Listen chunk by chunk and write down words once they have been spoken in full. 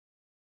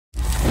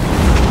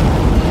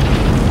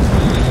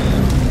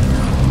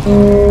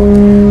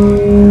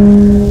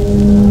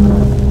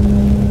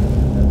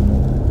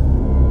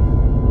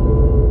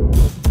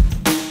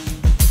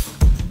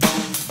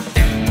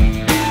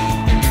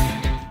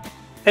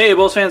Hey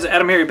BoLS fans,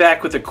 AdamHarry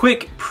back with a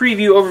quick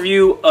preview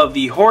overview of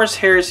the Horus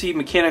Heresy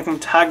Mechanicum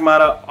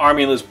Taghmata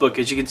Army List book.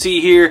 As you can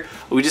see here,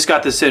 we just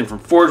got this in from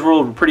Forge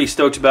World. We're pretty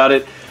stoked about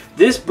it.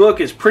 This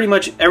book is pretty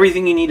much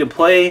everything you need to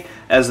play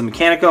as the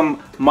Mechanicum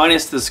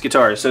minus the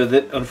Skitars. So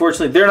that,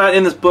 unfortunately, they're not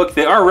in this book.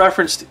 They are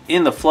referenced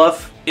in the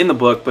fluff in the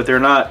book, but they're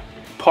not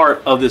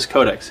part of this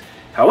codex.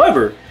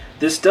 However,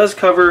 this does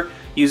cover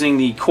using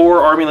the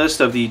core army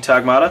list of the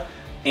Taghmata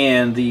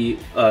and the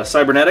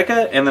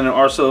Cybernetica, and then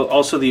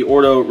also the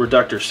Ordo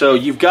Reductor. So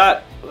you've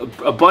got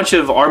a bunch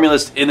of army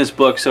lists in this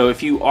book, so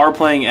if you are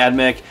playing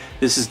AdMech,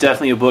 this is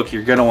definitely a book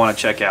you're going to want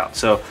to check out.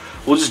 So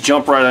we'll just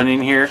jump right on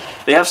in here.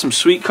 They have some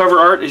sweet cover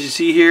art, as you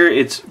see here.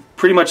 It's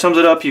pretty much sums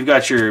it up. You've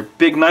got your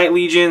big Knight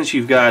Legions,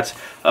 you've got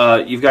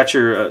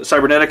your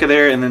Cybernetica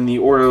there, and then the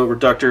Ordo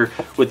Reductor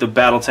with the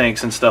battle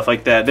tanks and stuff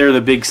like that. They're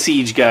the big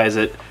siege guys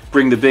that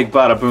bring the big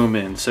bada boom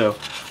in. So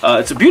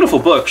it's a beautiful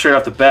book straight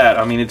off the bat.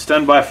 I mean, it's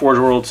done by Forge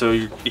World, so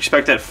you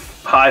expect that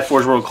high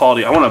Forge World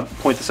quality. I want to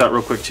point this out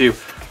real quick too.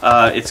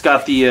 It's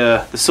got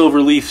the silver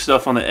leaf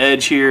stuff on the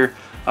edge here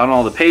on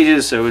all the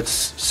pages, so it's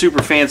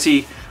super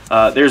fancy.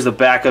 There's the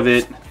back of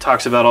it.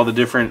 Talks about all the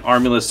different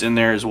army lists in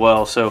there as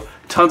well. So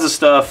tons of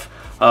stuff.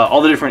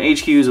 All the different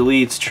HQs,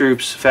 elites,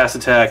 troops, fast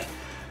attack,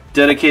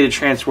 dedicated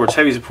transports,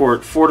 heavy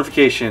support,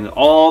 fortification,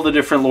 all the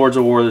different Lords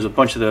of War. There's a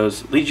bunch of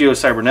those. Legio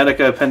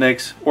Cybernetica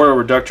appendix, Ordo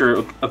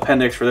Reductor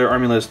appendix for their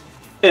army list,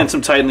 and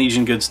some Titan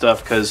Legion good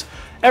stuff, because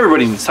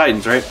everybody needs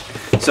Titans, right?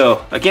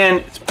 So again,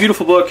 it's a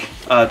beautiful book.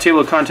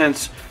 Table of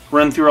contents,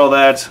 run through all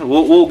that.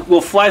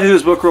 We'll fly through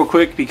this book real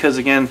quick, because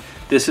again,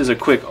 this is a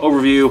quick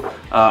overview.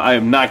 I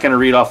am not going to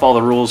read off all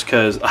the rules,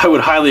 because I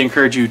would highly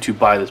encourage you to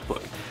buy this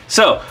book.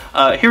 So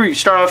here we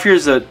start off.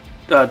 Here's the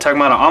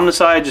Taghmata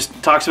Omnicide.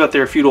 Just talks about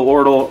their feudal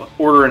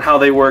order and how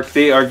they work.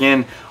 They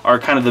again are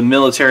kind of the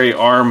military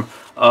arm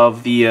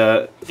of the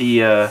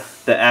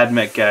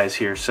AdMech guys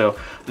here. So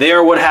they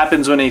are what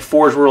happens when a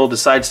Forge World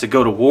decides to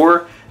go to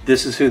war.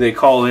 This is who they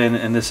call in,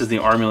 and this is the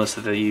army list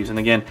that they use. And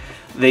again,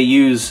 they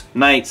use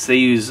knights, they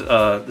use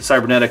the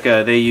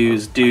Cybernetica, they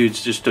use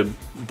dudes just to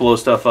blow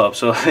stuff up.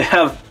 So they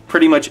have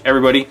pretty much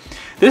everybody.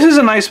 This is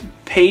a nice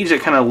page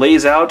that kind of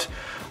lays out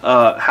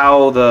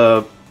how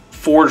the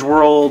Forge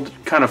World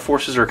kind of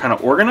forces are kind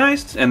of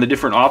organized, and the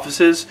different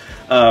offices,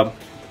 how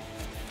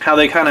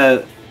they kind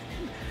of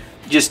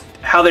just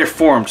how they're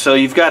formed. So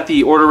you've got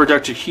the Ordo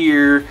Reductor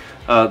here,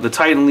 the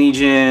Titan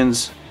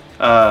Legions,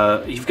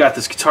 you've got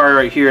this Skitari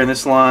right here in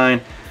this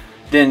line.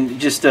 Then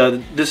just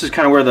this is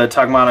kind of where the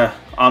Taghmata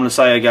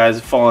Omnicide guys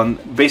have fallen.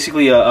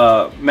 Basically,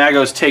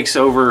 Magos takes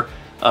over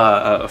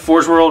a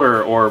Forge World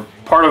or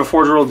part of a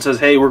Forge World and says,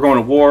 "Hey, we're going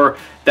to war."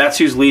 That's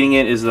who's leading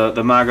it, is the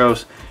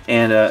Magos,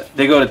 and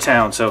they go to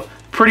town. So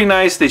pretty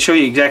nice. They show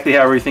you exactly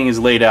how everything is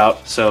laid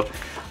out. So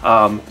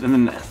and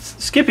then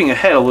skipping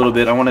ahead a little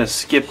bit, I want to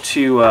skip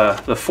to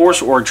the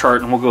Force Org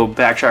chart, and we'll go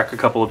backtrack a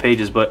couple of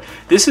pages. But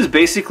this is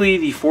basically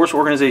the Force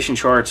organization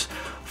charts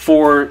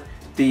for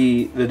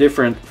the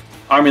different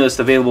army lists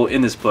available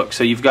in this book.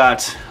 So you've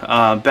got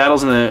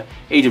Battles in the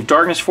Age of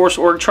Darkness Force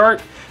Org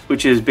chart,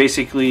 which is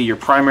basically your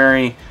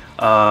primary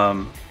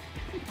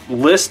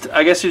list,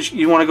 I guess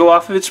you want to go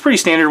off of. It's a pretty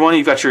standard one.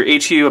 You've got your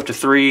HU up to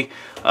 3,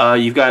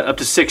 you've got up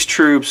to 6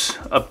 troops,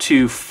 up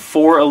to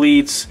 4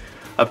 elites,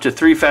 up to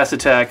 3 fast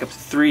attack, up to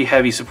 3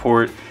 heavy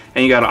support,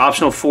 and you got an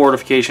optional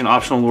fortification,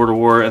 optional Lord of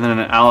War, and then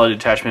an allied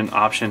detachment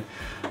option.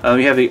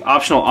 We have the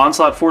optional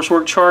Onslaught Force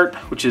Org chart,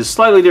 which is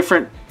slightly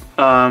different.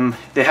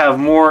 They have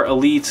more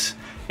elites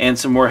and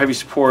some more heavy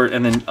support,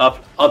 and then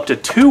up to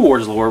 2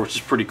 Wars of War, which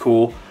is pretty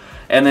cool.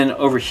 And then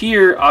over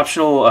here,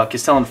 optional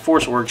Castellan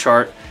Force Org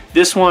chart.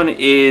 This one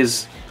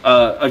is,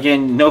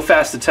 again, no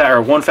fast attack,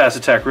 or 1 fast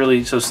attack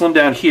really, so slim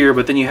down here,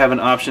 but then you have an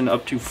option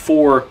up to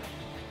 4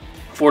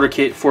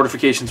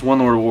 fortifications, 1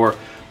 Lord of War,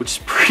 which is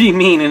pretty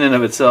mean in and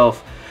of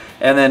itself.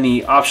 And then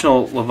the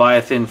optional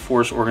Leviathan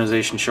Force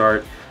Organization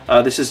chart.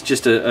 This is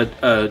just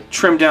a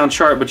trimmed down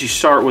chart, but you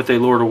start with a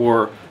Lord of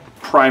War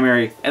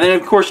primary. And then,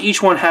 of course,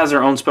 each one has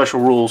their own special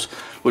rules,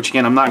 which,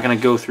 again, I'm not going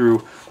to go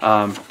through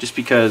just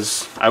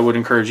because I would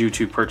encourage you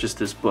to purchase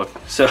this book.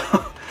 So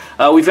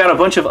we've got a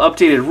bunch of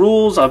updated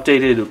rules,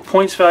 updated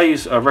points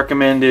values,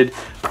 recommended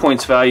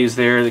points values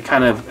there that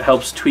kind of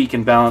helps tweak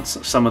and balance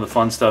some of the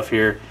fun stuff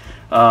here.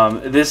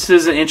 This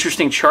is an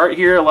interesting chart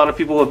here. A lot of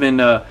people have been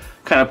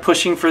kind of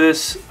pushing for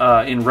this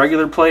in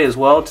regular play as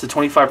well. It's the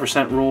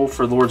 25% rule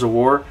for Lords of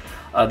War.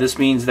 This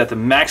means that the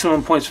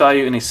maximum points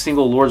value in a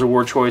single Lords of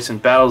War choice in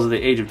Battles of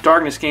the Age of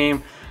Darkness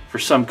game for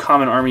some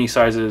common army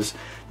sizes,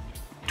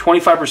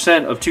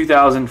 25% of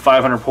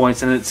 2,500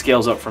 points, and it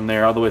scales up from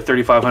there all the way.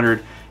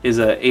 3,500 is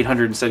a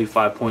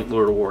 875 point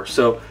Lord of War.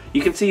 So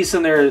you can see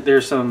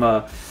there's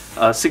some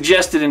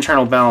suggested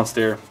internal balance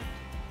there.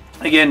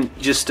 Again,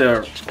 just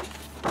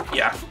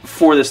yeah,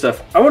 for this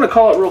stuff. I want to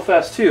call it real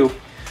fast too.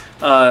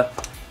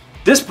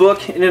 This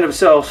book in and of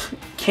itself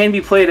can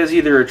be played as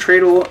either a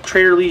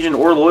Traitor Legion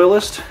or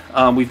Loyalist.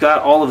 We've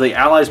got all of the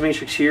Allies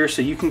matrix here,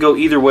 so you can go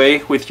either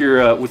way with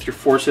your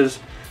forces.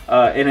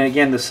 And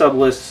again, the sub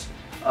lists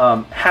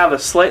have a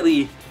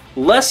slightly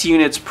less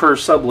units per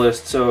sub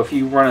list. So if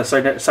you run a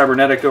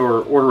Cybernetica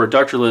or Order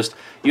Reductor list,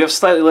 you have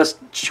slightly less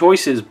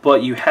choices,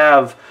 but you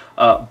have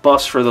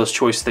buffs for those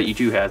choices that you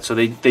do have. So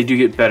they do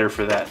get better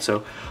for that.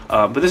 So,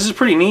 but this is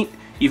pretty neat.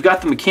 You've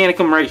got the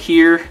Mechanicum right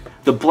here.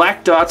 The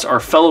black dots are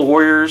fellow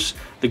warriors.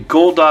 The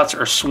gold dots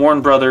are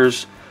sworn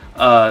brothers.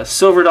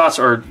 Silver dots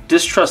are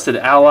distrusted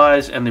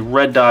allies, and the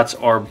red dots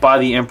are by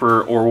the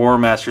Emperor or War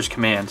Master's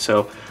command.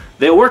 So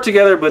they'll work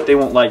together, but they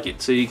won't like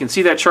it. So you can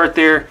see that chart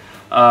there.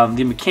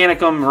 The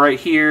Mechanicum right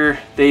here,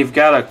 they've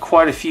got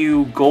quite a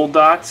few gold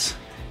dots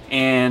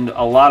and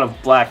a lot of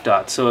black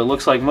dots. So it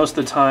looks like most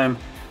of the time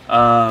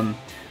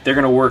they're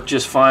going to work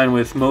just fine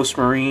with most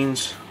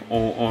Marines,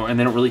 and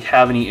they don't really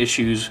have any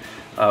issues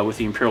with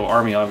the Imperial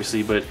Army,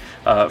 obviously. But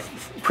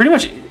pretty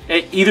much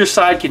either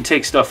side can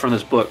take stuff from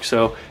this book.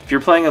 So if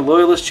you're playing a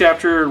Loyalist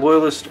chapter,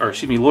 Loyalist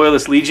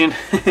Legion,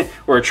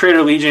 or a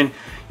Traitor Legion,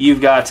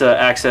 you've got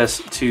access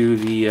to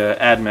the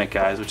AdMech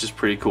guys, which is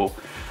pretty cool.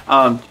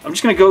 I'm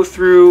just going to go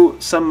through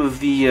some of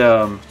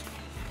the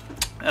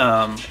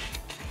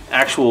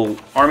actual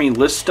Army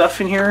list stuff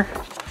in here,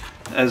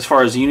 as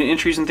far as unit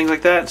entries and things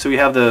like that. So we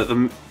have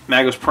the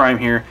Magos Prime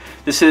here.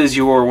 This is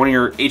one of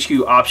your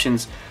HQ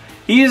options.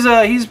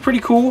 He's pretty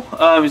cool.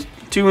 He's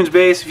 2 wounds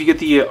base. If you get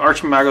the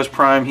Arch Magos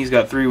Prime, he's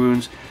got 3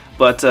 wounds.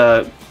 But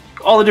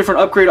all the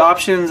different upgrade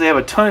options, they have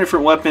a ton of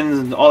different weapons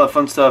and all that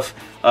fun stuff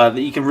that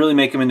you can really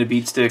make them into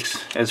beat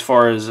sticks as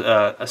far as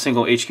a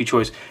single HQ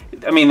choice.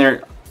 I mean,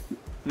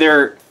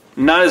 they're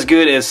not as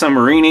good as some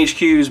Marine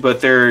HQs,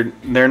 but they're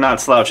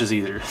not slouches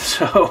either.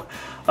 So,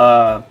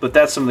 but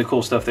that's some of the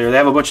cool stuff there. They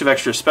have a bunch of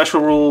extra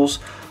special rules.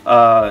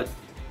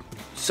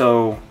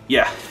 So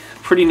yeah,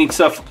 pretty neat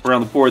stuff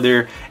around the board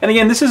there. And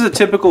again, this is a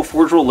typical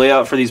Forge World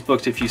layout for these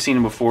books if you've seen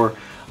them before.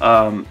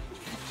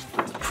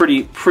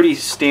 Pretty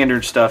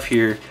standard stuff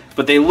here,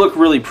 but they look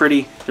really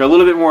pretty. They're a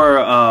little bit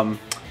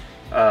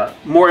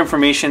more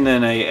information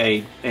than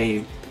a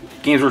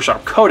Games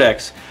Workshop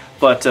Codex,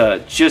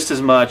 but just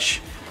as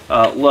much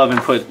love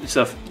and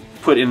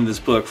put into this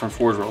book from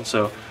Forge World.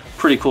 So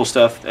pretty cool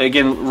stuff.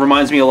 Again,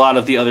 reminds me a lot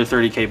of the other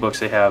 30K books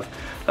they have.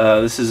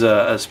 This is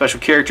a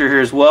special character here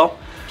as well.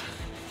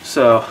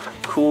 So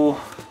cool.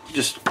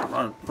 Just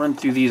run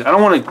through these. I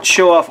don't want to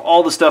show off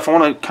all the stuff. I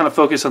want to kind of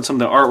focus on some of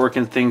the artwork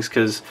and things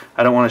because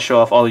I don't want to show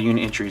off all the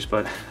unit entries.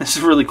 But this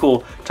is really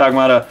cool.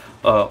 Taghmata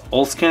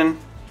Ulskin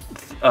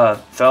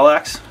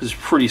Thalax. This is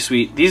pretty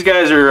sweet. These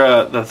guys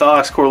are the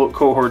Thalax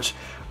cohorts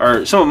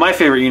are some of my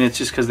favorite units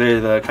just because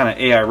they're the kind of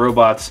AI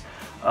robots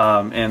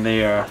and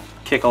they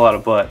kick a lot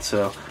of butt.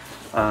 So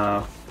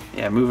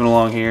yeah, moving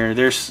along here.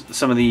 There's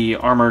some of the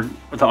armored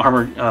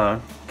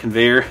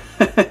conveyor.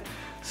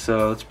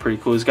 So that's pretty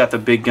cool. He's got the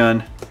big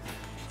gun.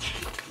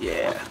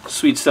 Yeah,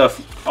 sweet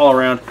stuff all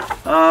around.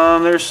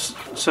 There's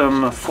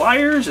some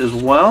flyers as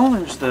well.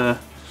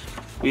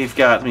 We've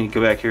got, let me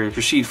go back here,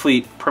 Prestige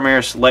Fleet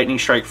Primaris Lightning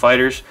Strike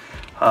Fighters.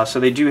 So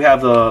they do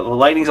have the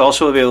Lightnings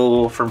also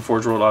available from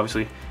Forge World,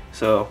 obviously.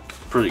 So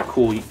pretty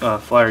cool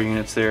flyer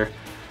units there.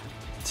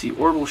 Let's see,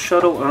 Orbital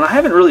Shuttle. And I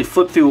haven't really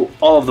flipped through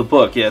all of the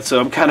book yet, so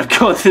I'm kind of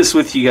going through this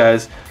with you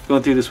guys. They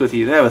have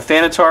a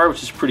Thanatar,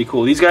 which is pretty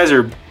cool. These guys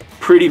are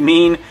pretty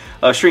mean.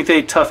 Strength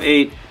 8, Tough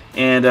 8,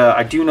 and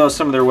I do know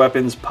some of their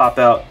weapons pop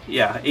out.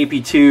 Yeah,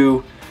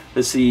 AP2.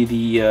 Let's see,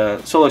 the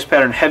Solex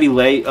Pattern Heavy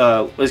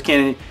Laser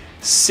Cannon,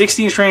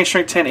 16 range,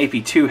 Strength 10,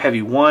 AP2,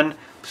 Heavy 1.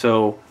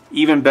 So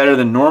even better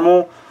than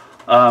normal.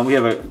 We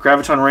have a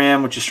Graviton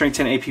Ram, which is Strength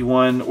 10,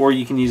 AP1, or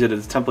you can use it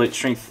as a template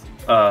strength.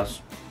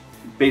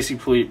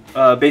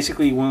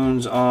 Basically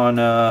wounds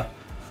on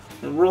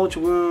roll to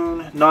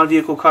wound,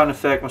 non-vehicle con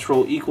effect must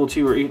roll equal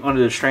to or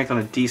under the strength on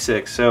a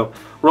d6. So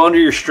roll under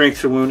your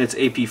strength to wound, it's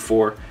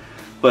AP4.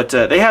 But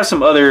they have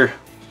some other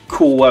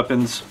cool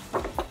weapons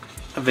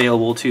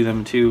available to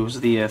them too. It's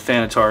the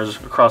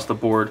Thanatars across the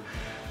board.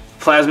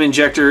 Plasma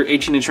Injector,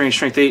 18-inch range,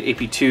 Strength 8,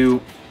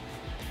 AP2,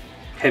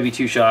 Heavy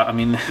 2-shot. I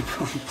mean,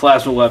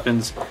 plasma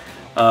weapons,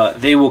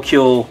 they will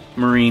kill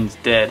Marines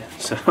dead.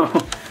 So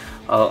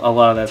a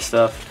lot of that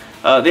stuff.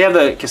 They have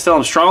the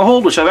Castellum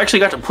Stronghold, which I've actually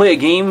got to play a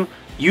game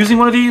using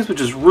one of these,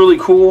 which is really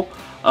cool.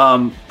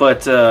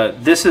 But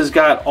this has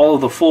got all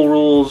of the full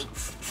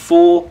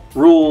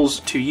rules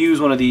to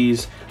use one of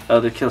these,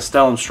 the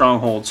Castellum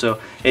Stronghold. So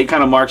it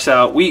kind of marks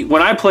out.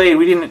 When I played,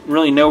 we didn't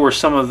really know where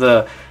some of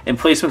the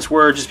emplacements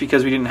were, just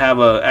because we didn't have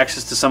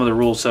access to some of the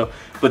rules. So,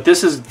 but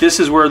this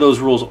is where those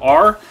rules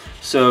are.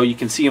 So you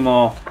can see them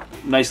all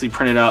nicely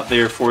printed out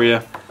there for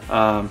you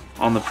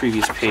on the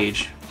previous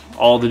page.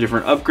 All the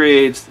different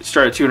upgrades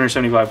start at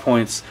 275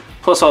 points,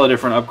 plus all the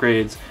different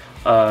upgrades.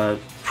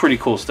 Pretty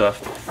cool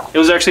stuff. It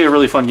was actually a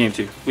really fun game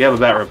too. We have a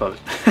bat rip of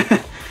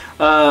it.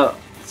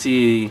 Let's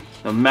see,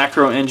 the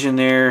macro engine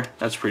there.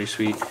 That's pretty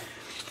sweet.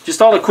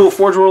 Just all the cool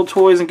Forge World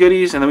toys and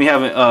goodies. And then we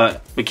have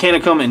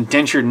Mechanicum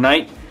Indentured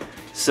Knight.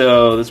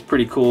 So that's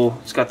pretty cool.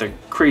 It's got the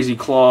crazy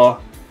claw.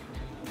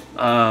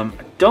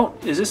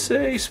 Is this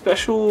a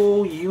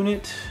special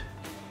unit?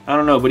 I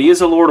don't know, but he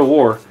is a Lord of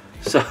War.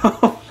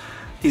 So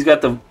he's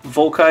got the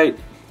Volkite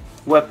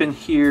weapon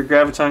here,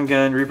 Graviton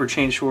gun, Reaper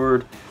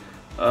Chainsword.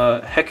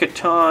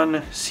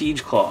 Hecaton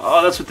Siege Claw.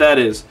 Oh, that's what that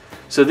is.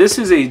 So this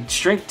is a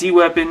Strength D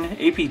weapon,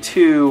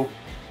 AP2,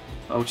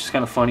 which is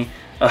kind of funny.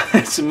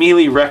 It's a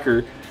melee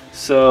wrecker,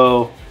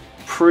 so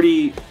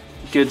pretty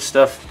good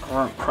stuff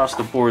across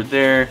the board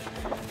there.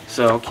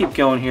 So I'll keep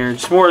going here.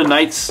 Just more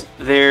knights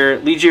there.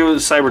 Legio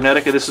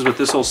Cybernetica, this is what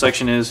this whole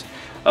section is.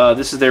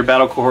 This is their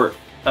battle cohort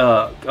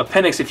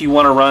appendix. If you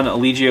want to run a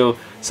Legio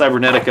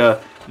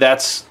Cybernetica,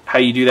 that's how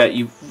you do that.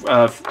 You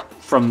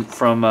from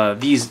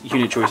these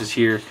unit choices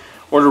here.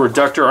 Order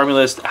Reductor Army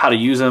List, how to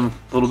use them,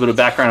 a little bit of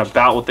background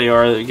about what they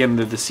are. Again,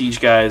 they're the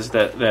siege guys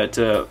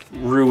that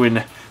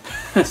ruin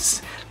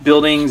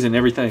buildings and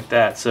everything like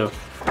that. So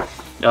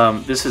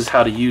this is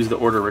how to use the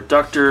Order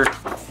Reductor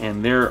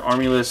and their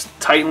Army List.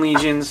 Titan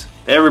Legions,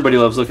 everybody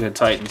loves looking at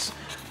Titans.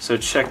 So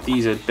check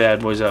these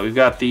bad boys out. We've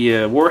got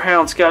the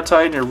Warhound Scout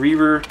Titan, a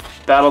Reaver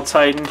Battle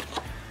Titan.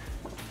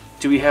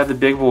 Do we have the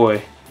big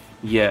boy?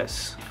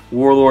 Yes.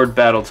 Warlord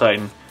Battle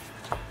Titan.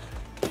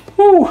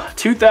 Woo!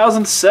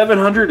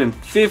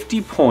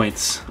 2,750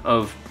 points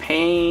of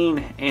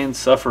pain and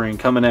suffering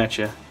coming at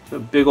you. A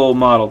big old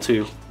model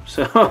too.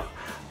 So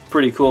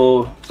pretty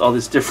cool. All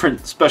these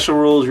different special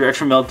rules. Your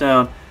extra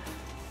meltdown.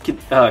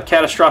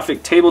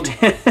 Catastrophic table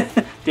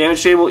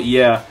damage table.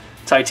 Yeah.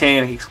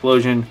 Titanic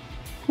explosion.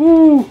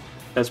 Woo!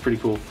 That's pretty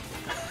cool.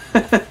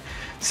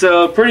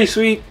 So pretty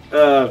sweet.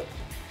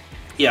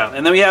 Yeah,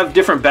 and then we have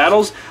different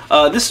battles.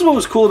 This is what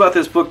was cool about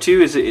this book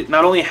too, is it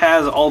not only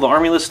has all the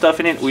Army List stuff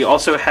in it, we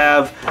also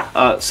have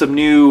some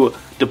new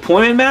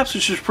deployment maps,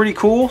 which is pretty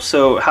cool.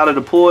 So how to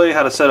deploy,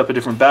 how to set up a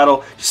different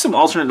battle, just some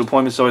alternate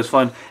deployments is always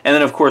fun. And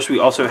then of course we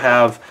also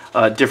have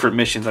different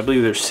missions. I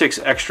believe there's 6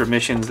 extra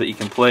missions that you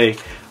can play.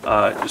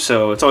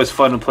 So it's always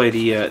fun to play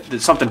the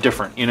something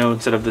different, you know,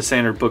 instead of the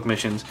standard book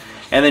missions.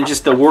 And then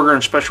just the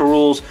Warground special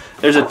rules.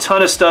 There's a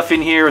ton of stuff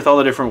in here with all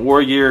the different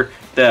war gear,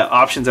 the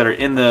options that are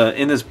in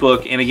this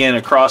book, and again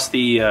across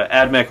the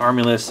AdMech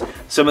Army List.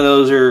 Some of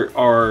those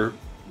are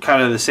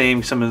kind of the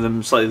same, some of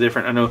them slightly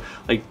different. I know,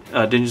 like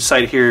Dinge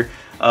Sight here,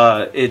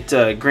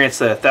 it grants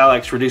the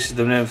Thalax, reduces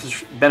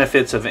the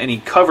benefits of any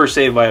cover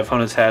save by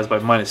opponents has by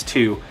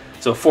 -2.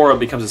 So 4-up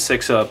becomes a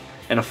 6-up,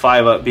 and a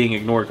 5-up being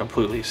ignored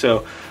completely.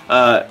 So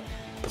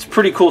it's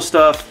pretty cool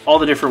stuff. All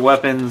the different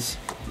weapons,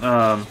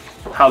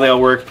 how they all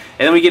work,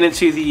 and then we get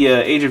into the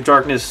Age of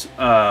Darkness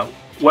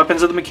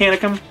weapons of the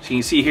Mechanicum. So you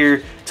can see here,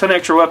 a ton of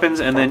extra weapons,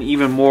 and then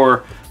even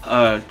more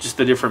just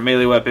the different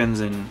melee weapons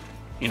and,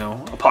 you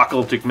know,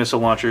 apocalyptic missile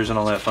launchers and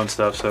all that fun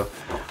stuff. So,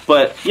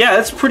 but yeah,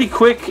 that's pretty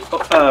quick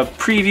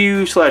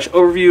preview /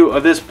 overview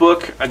of this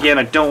book. Again,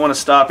 I don't want to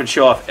stop and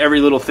show off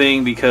every little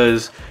thing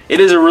because it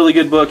is a really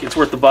good book. It's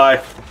worth the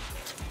buy,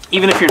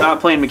 even if you're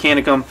not playing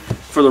Mechanicum.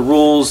 For the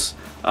rules,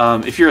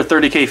 if you're a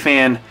 30K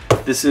fan,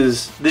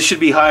 this should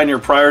be high on your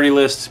priority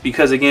list,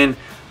 because again,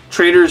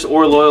 traitors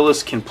or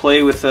loyalists can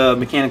play with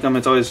Mechanicum.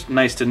 It's always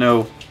nice to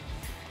know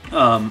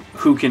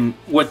who can,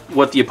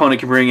 what the opponent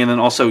can bring, and then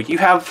also you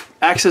have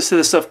access to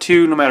this stuff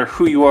too, no matter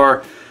who you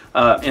are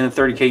in the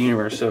 30K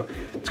universe. So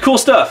it's cool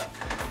stuff.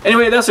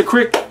 Anyway, that's a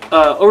quick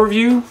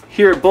overview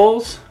here at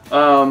BoLS.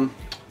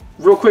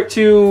 Real quick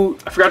too,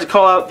 I forgot to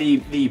call out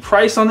the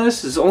price on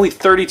this is only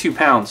 32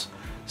 pounds.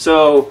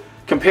 So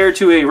compared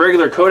to a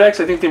regular Codex,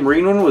 I think the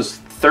Marine one was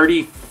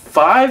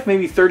 35,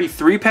 maybe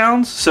 33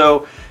 pounds.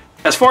 So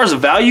as far as the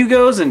value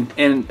goes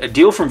and a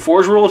deal from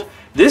Forge World,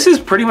 this is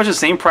pretty much the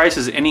same price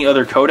as any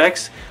other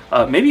Codex,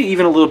 maybe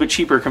even a little bit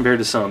cheaper compared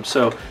to some.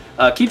 So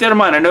keep that in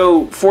mind. I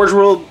know Forge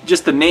World,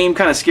 just the name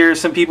kind of scares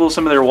some people.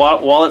 Some of their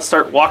wallets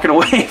start walking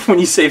away when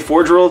you say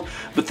Forge World,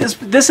 but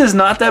this is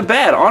not that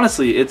bad.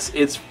 Honestly,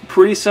 it's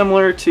pretty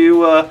similar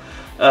to a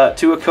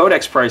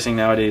Codex pricing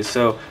nowadays.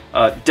 So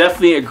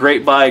definitely a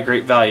great buy,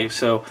 great value.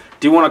 So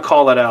do want to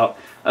call that out.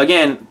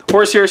 Again,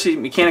 Horus Heresy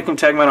Mechanicum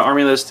Taghmata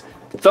Army List.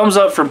 Thumbs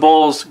up for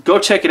BoLS. Go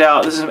check it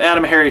out. This is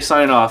AdamHarry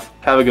signing off.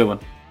 Have a good one.